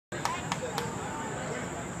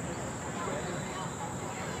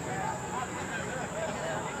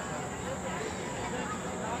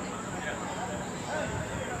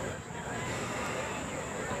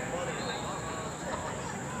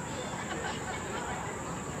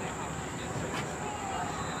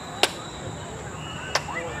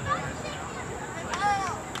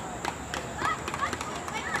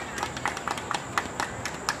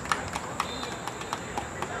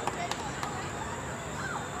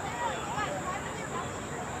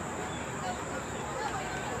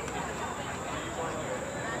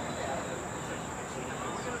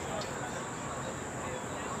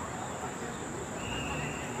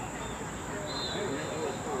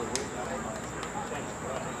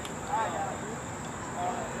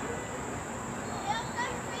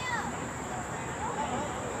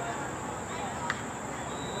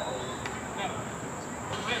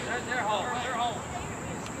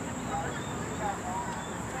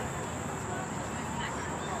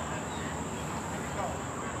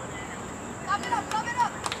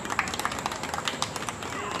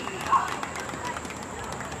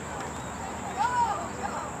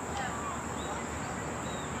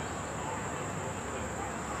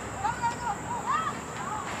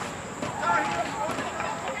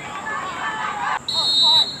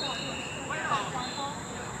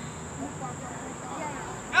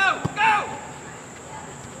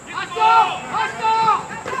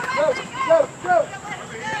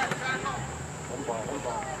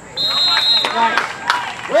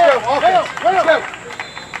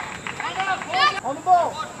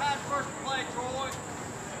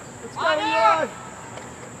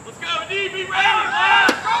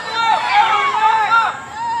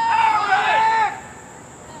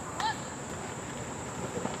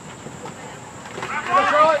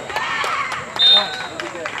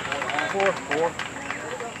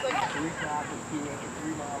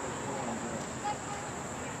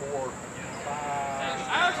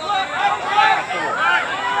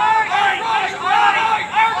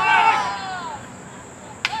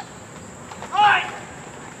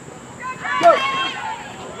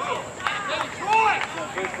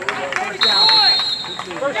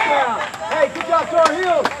First down. Hey, good job to our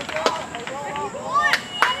heels.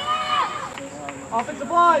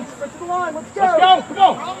 Offensive line, spread to the line. Let's go. Let's go. Come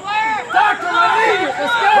on. Doctor, I need it.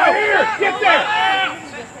 Let's go. Right here. Get there.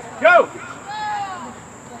 Go.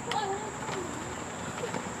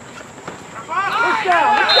 First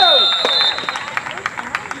down. Let's go.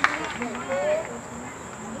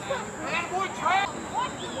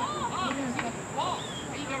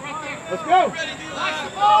 Let's go. Watch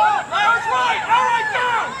the ball. That's right. All right,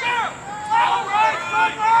 down. All right.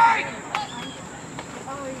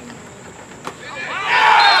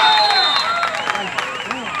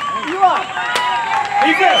 You up.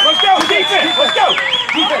 Defense. Let's go. Defense. Let's go.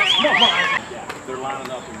 Defense. Come on. They're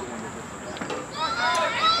lining up and going to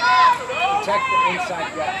Protect the inside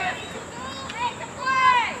gap.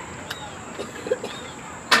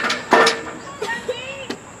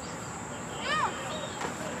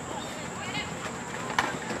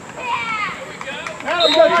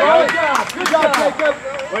 Good job, Charlie. Good job, Jacob.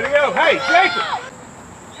 Way to go. Hey, Jacob.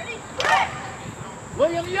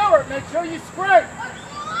 William Ewart, make sure you sprint.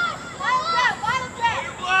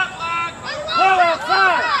 Well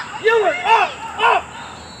outside. Ewart, up.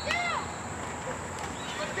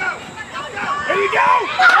 There you go.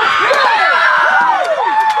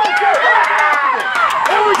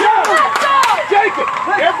 There we go. Jacob,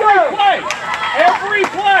 every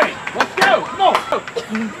play. Let's go. Come on.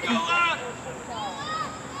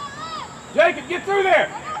 Jacob, get through there.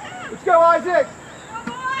 Let's go, Isaac.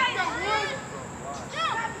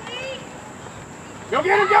 Go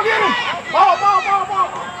get him. Ball.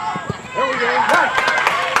 There we go. Right.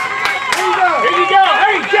 Here you go.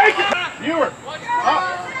 Hey, Jacob. Ewart.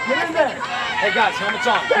 Get in there. Hey guys, helmets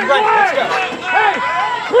on. You ready? Let's go. Hey,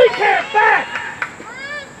 we can't back.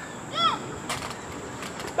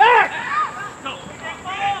 Back.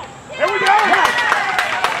 There we go.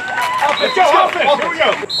 Let's go. Offense. Here we go.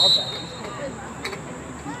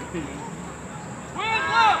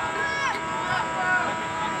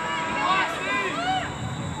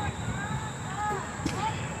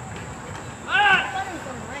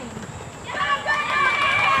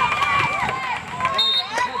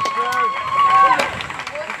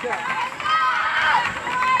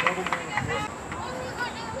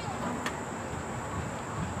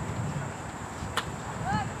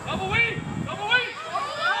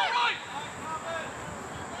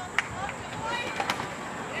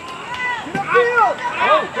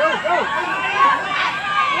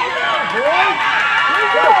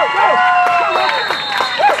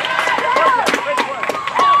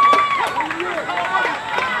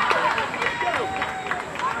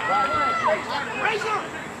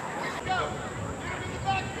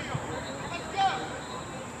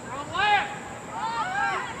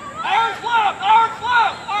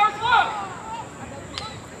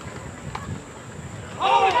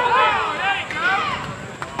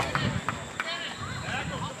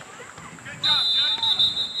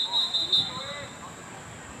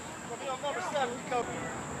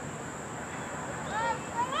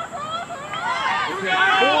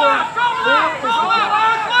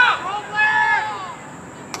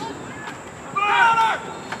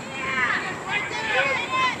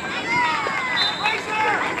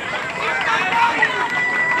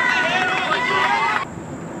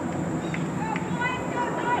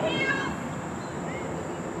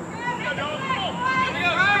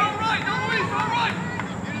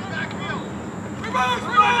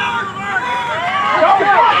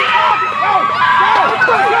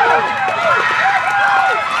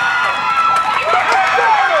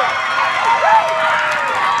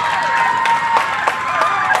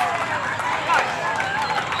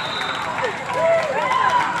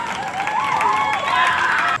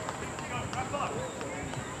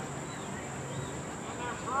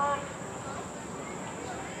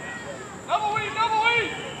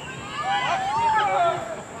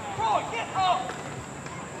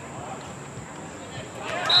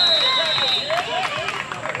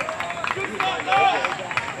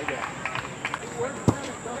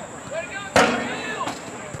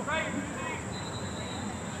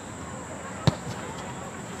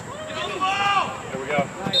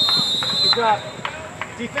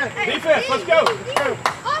 Defense, let's go.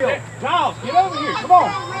 Giles, get over here. Come on.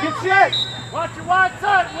 Get set. Watch your wide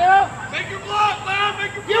side, Will. Make your block, man.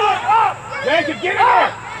 Make your Get block. up. Jacob, get in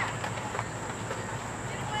there.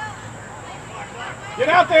 Get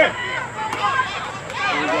out there.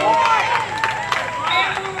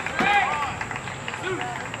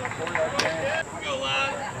 Go,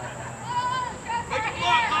 lad. Make your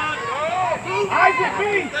block, man. Isaac, B.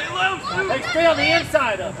 Stay low, shoot. Hey, stay on the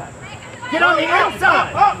inside of it. Get on the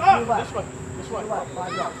outside. Up. This way.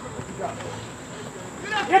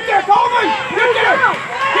 Get there, Coleman. Get there.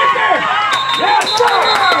 Yes, sir.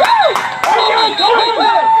 There you go,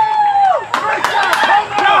 Coleman. Great job,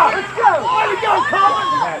 Coleman. Let's go. Way to go,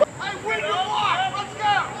 Coleman. Hey, win your block. Let's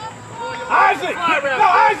go. Isaac. No,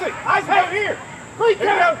 Isaac. Isaac over here. There you go.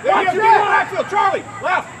 There you go. Get on that field. Charlie,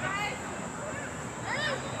 left.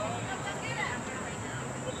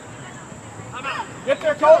 Get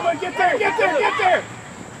there, Coleman. Get there.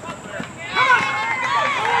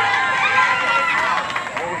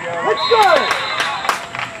 Let's go.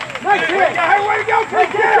 Nice hit. Hey, way to go. Good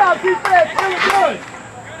job, defense. Really good.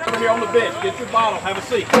 Over here on the bench. Get your bottle. Have a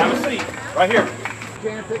seat. Right here.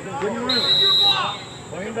 Give me room.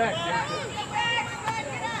 Bring him back,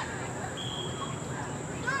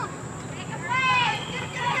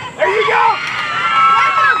 There you go.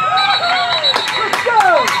 Let's go.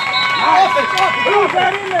 Who's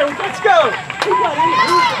that in there? Let's go. Who got in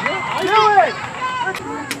there? Do it.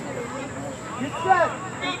 Get set.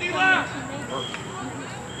 Go, D-Lab.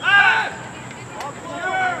 Hey!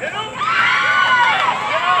 Hit him.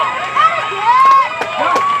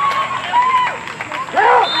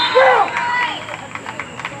 Down.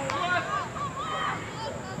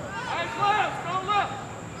 Nice left. Go left.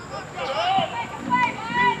 Let's go. Right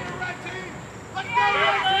team. Let's go,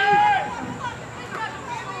 right team.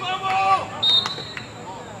 Level.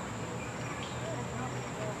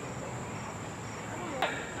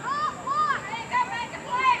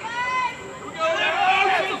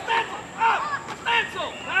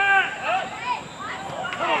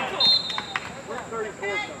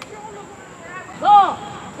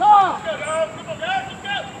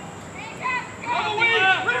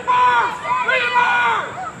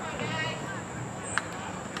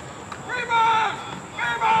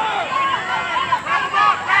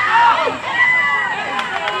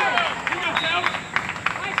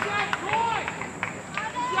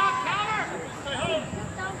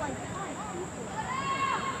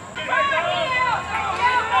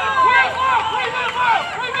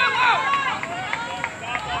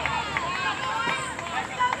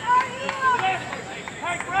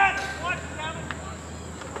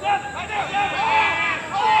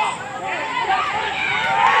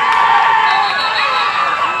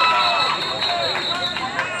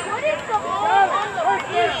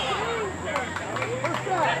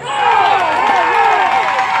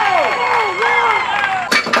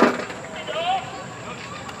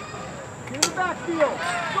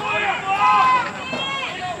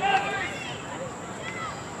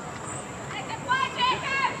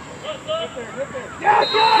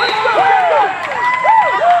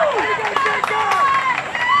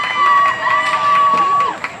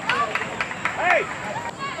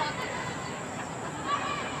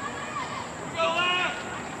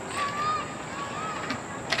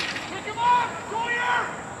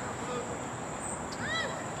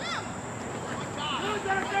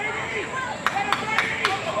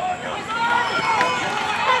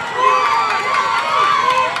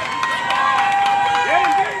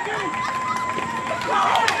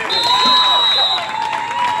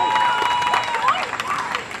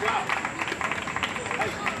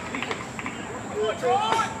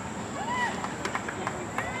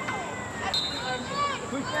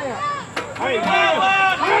 Hey,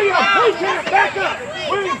 William, please hit it back up.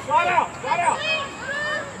 William, slide out.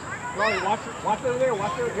 Charlie, watch over there.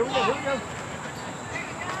 Here we go.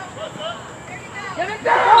 Get it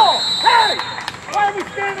down! Hey! Why are we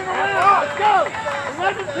standing around? Let's go!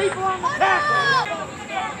 11 people on the tackle.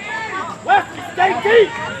 Lefty, stay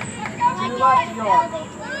deep! 2 left yard.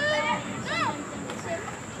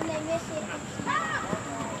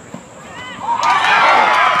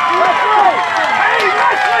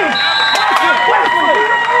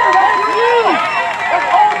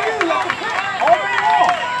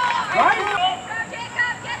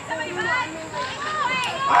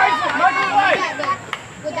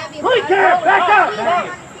 Back up!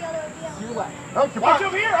 Watch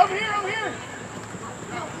over here!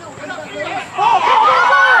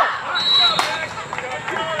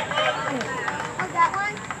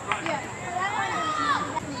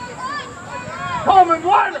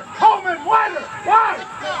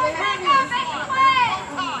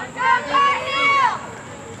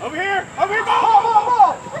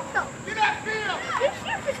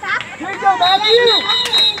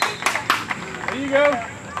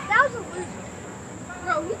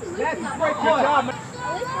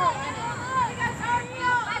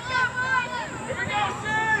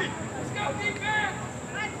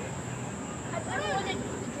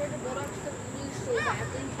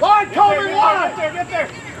 there, get there.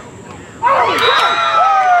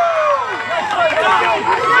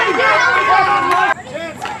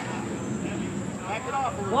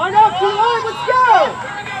 Line up, two line, let's go!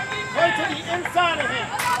 Play to the inside of him.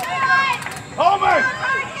 Homer!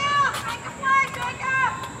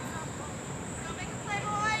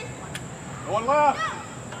 Going left.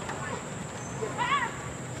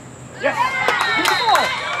 Yes.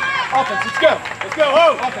 Offense, let's go. Let's go,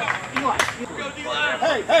 ho! Offense, Eli.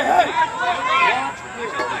 Hey, hey, hey!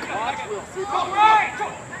 All right!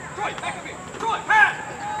 Troy, back up here. Troy, pass!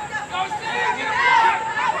 Go, Steve! Get him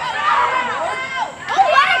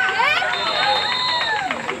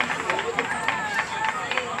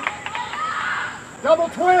Double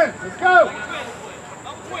twin, let's go.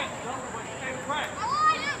 Double twin.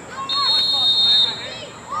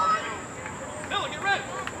 Miller, get ready.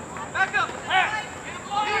 Back up. Pass.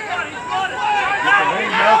 He's got it.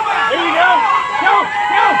 There you go! Go!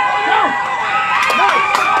 Go! Go! Nice!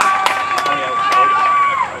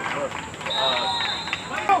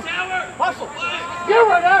 Hustle! Get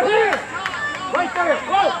right out here. Right there,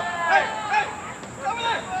 whoa. Hey, hey! Over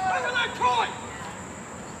there, Troy!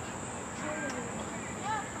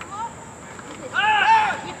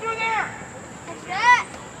 Ah! Get through there!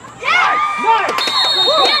 Nice.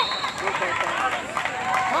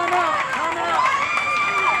 Time out, time out.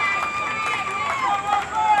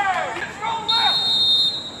 Control left!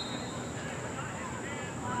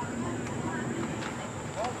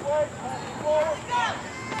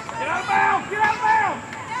 Get out of bounds! Get out of bounds!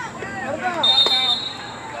 Out of bounds.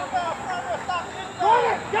 Run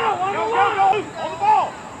it! Go! On the line! On the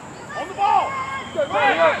ball! On the ball! Good, Right!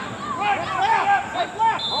 right here. Right! Left! Right!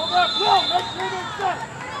 Left! Hold up, Will, make sure they're set.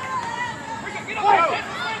 Get up Wait. there!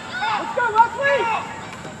 Let's go, Leslie.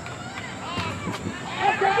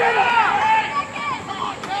 Let's go, get it.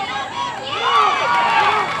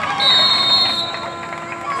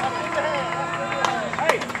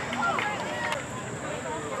 Hey!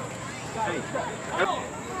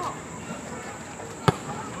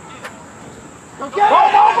 Go get it.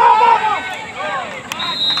 Ball! Ball! Ball! Ball!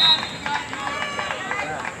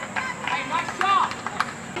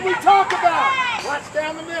 What we talk about? Watch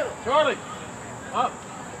down the middle. Charlie! Up!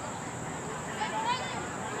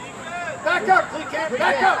 Back up, Clecan.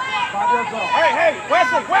 Back up. Hey! Hey!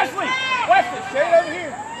 Wesley! Wesley! Wesley! Shade over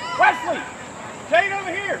here! Wesley! Shade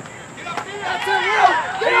over here! That's it, Will.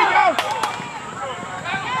 There you go!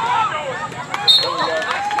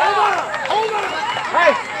 Hold on. Hold on.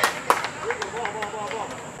 Hey!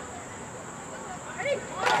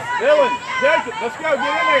 Dylan! Jacob! Let's go! Get in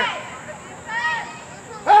there!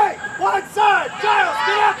 Hey, one side. Giles,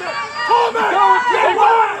 get out there. Coleman.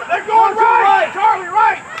 They're going right! Charlie,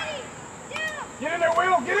 right! Get in there,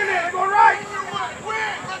 Will! Get in there! They're going right!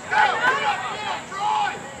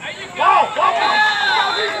 Ball! Ball! Ball!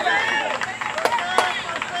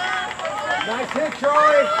 Nice hit,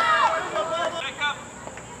 Charlie.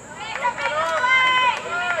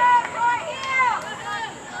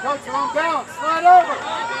 Coach, you're on balance. Slide over.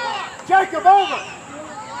 Jacob, over.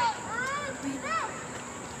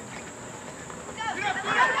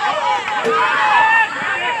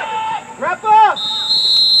 Wrap up.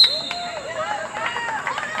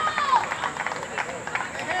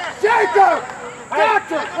 Jacob.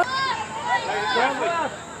 Doctor. Wesley!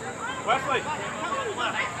 Wesley!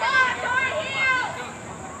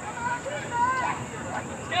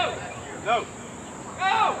 Go! No!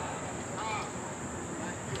 Go!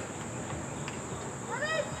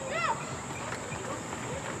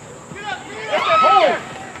 Hold.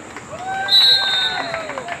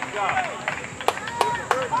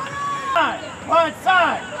 One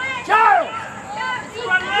side. Giles.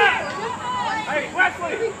 Hey,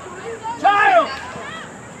 Wesley! Giles.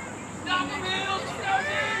 Stop the middle, stop it!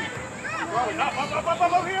 Charlie,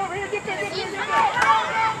 up, over here, over here, get there, get there, get there!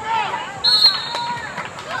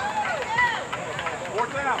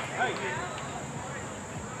 Fourth down, hey.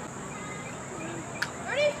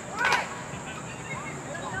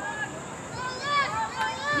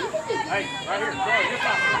 Hey, right here, Charlie, this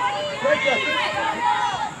side. Break up.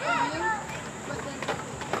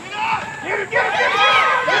 Get it, get it, get it!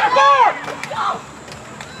 Get the board!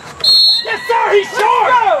 Yes, sir. He's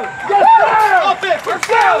short. Yes, sir. Up it. Let's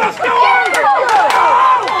go. Let's go! Let's go!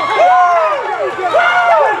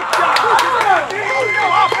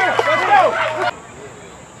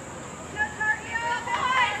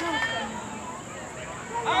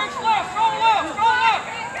 Irish left, strong left, strong left!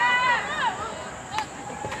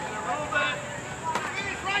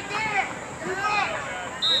 Finish right there! You're right!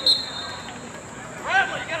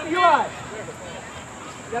 Bradley, you gotta You're right.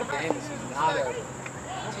 Game is not over.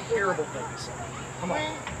 It's a terrible thing. Come on.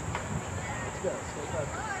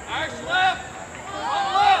 Arch left.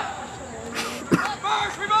 On left.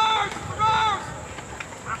 Reverse, reverse, reverse.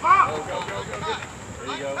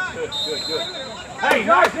 There you go. Good, good, good. Hey,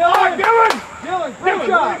 nice block, Dylan! Dylan, Great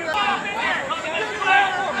job!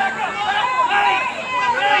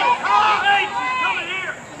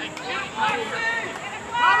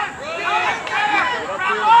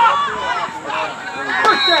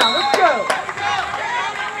 First down, let's go!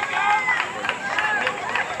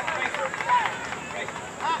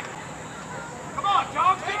 Come on,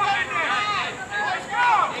 John, get up in there. Let's go.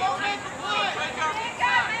 Let's go.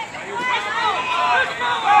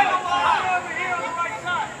 Over here on the right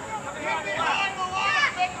side. Over here on the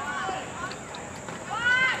left.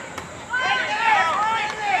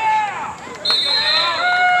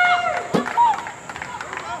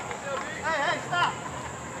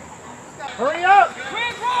 Hurry up!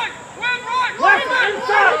 Wind right. Wind right. Left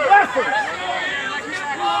inside, left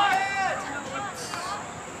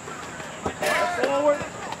forward.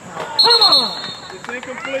 Come on! It's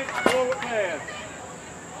incomplete. Forward pass.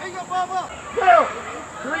 Will!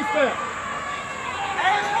 3 steps.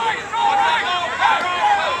 Hands right. Strong right.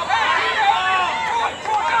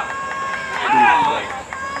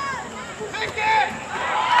 Pick it.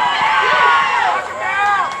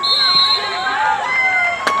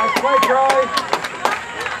 Nice play, Charlie.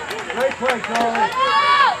 Great play, Charlie.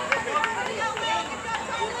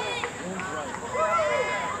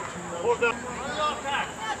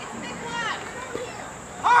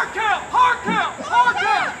 Hard count. Hard count. Hard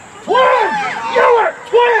count. Twin! Ewert!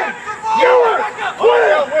 Twin! Ewert!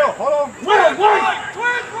 Twin! Will, hold on. Will, wait!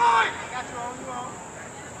 Twin right.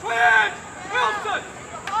 Twin. Wilson.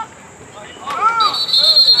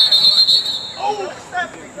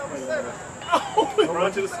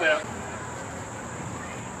 Run to the snap.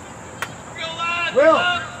 Will!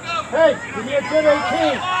 Hey, give me a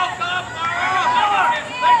 10-18.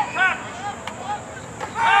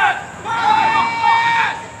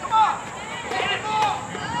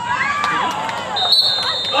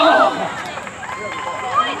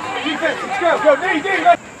 Defense, let's go. Go, D,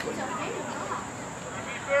 let's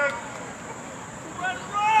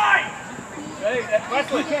Hey,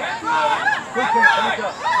 Wesley. Quick,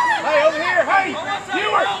 Hey, over here. Hey,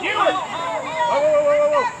 Ewert. Ewert.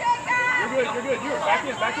 Whoa. You're good. Ewert, back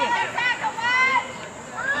in.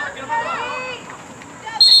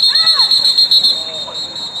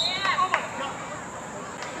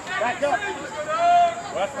 Back up.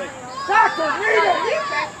 Wesley. Doctor, read it!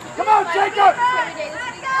 Come on, Jacob!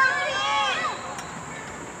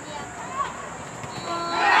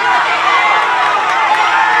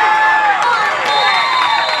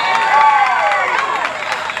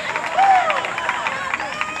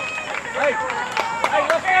 Hey,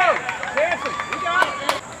 let's go. Jansen, we got it.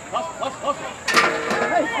 Hustle.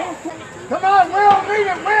 Hey, come on, Will, read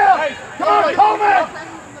it, Will! Hey, Come on, Coleman!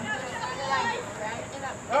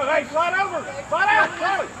 Oh, hey, slide over. Slide out,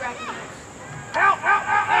 Charlie. Out.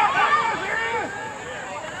 Here he is.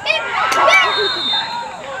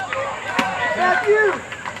 That's you!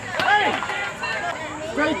 Hey.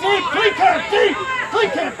 Straight deep, Flea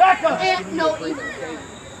camp, back up! No, either.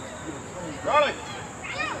 Charlie.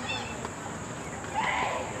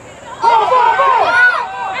 Ball!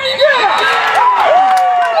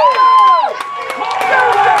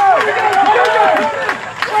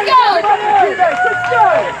 Yeah! Let's go!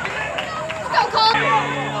 Go, Cole.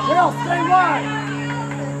 Will, stay wide!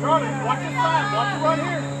 Charlie, watch this side. Watch it run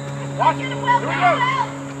here. Watch it. Here we go.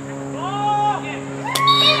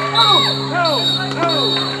 No!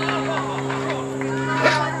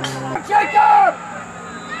 Jacob!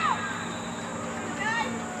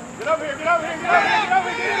 Get over here. Get in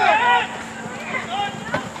there.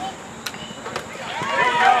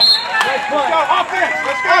 Nice play. Let's go. Offense.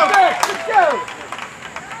 Let's go. Let's go!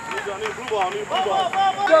 I need a blue ball.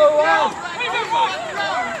 Go on!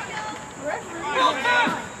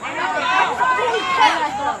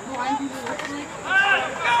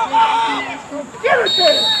 Get it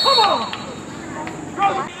there! Come on!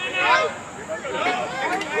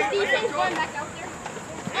 Defense going back out there.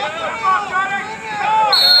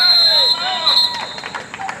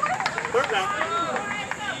 Third down.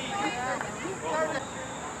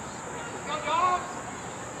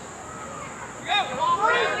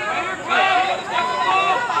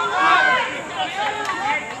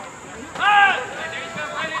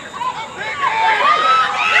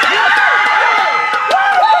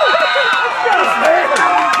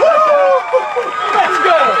 Let's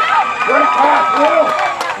go! Great pass, Will!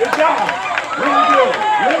 Good job!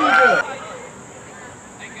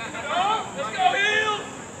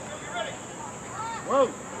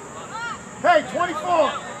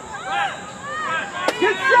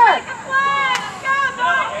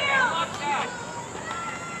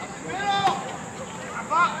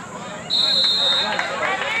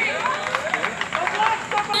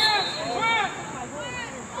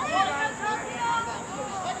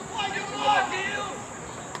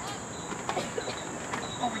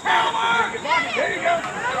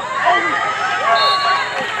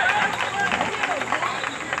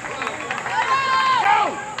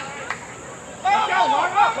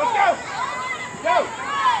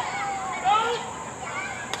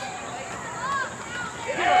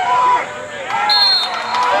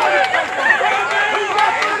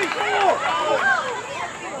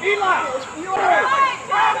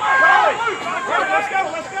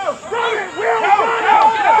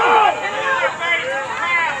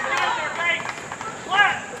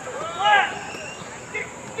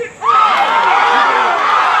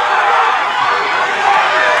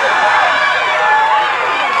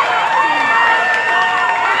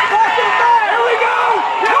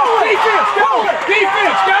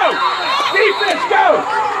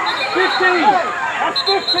 15. That's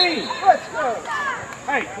 15. Let's go.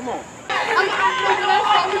 Hey, come on. I'm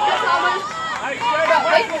Hey,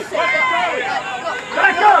 Wesley, Charlie.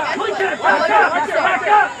 Back up. Push that. Back up. Back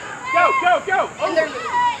up. Go. and they're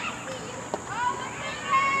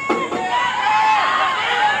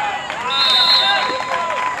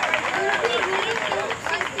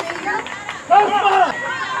Come on.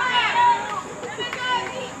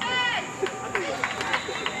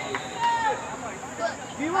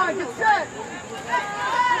 D-line, get set.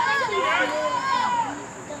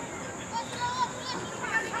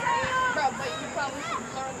 bro, but you probably should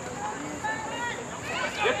learn.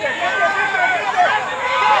 Get there.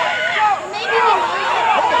 Maybe they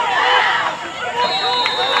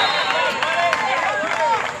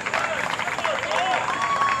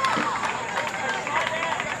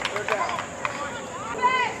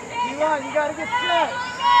D-line, you gotta get set.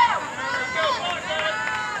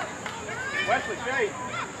 Wesley, Shade.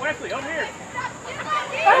 Wesley, over here.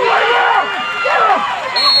 Everybody go! Get him!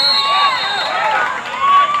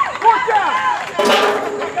 Watch out!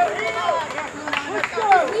 Let's go!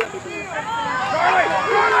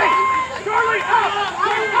 Charlie, up!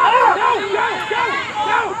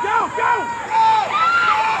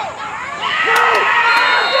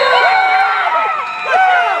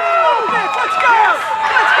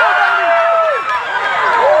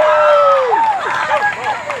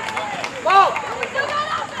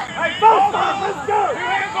 Let's go! Two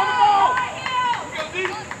hands on the ball!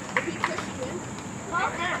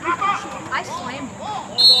 I slammed him.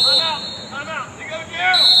 Time out. You go,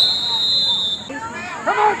 Joe.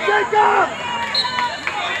 Come on, Jacob!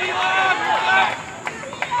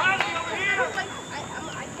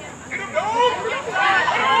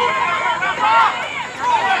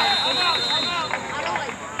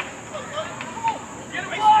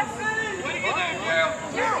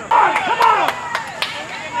 Come on!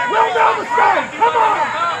 Will down the side! Come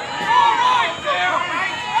on!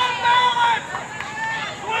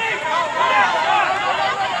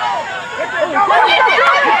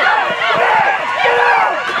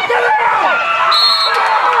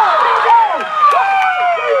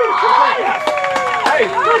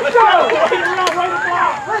 Let's go!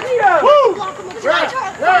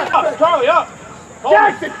 Charlie, up!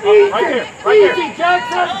 Jackson, easy! Right here, right here. Easy,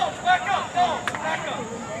 Jackson! Back up.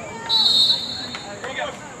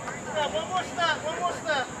 One more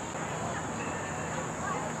step.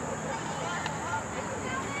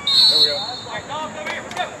 There we go.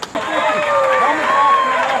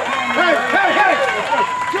 Hey!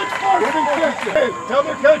 Good sportsmanship! Hey, tell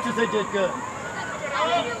their coaches they did good.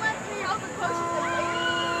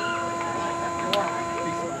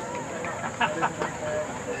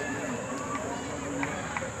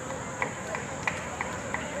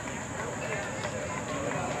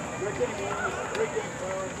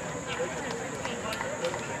 Rick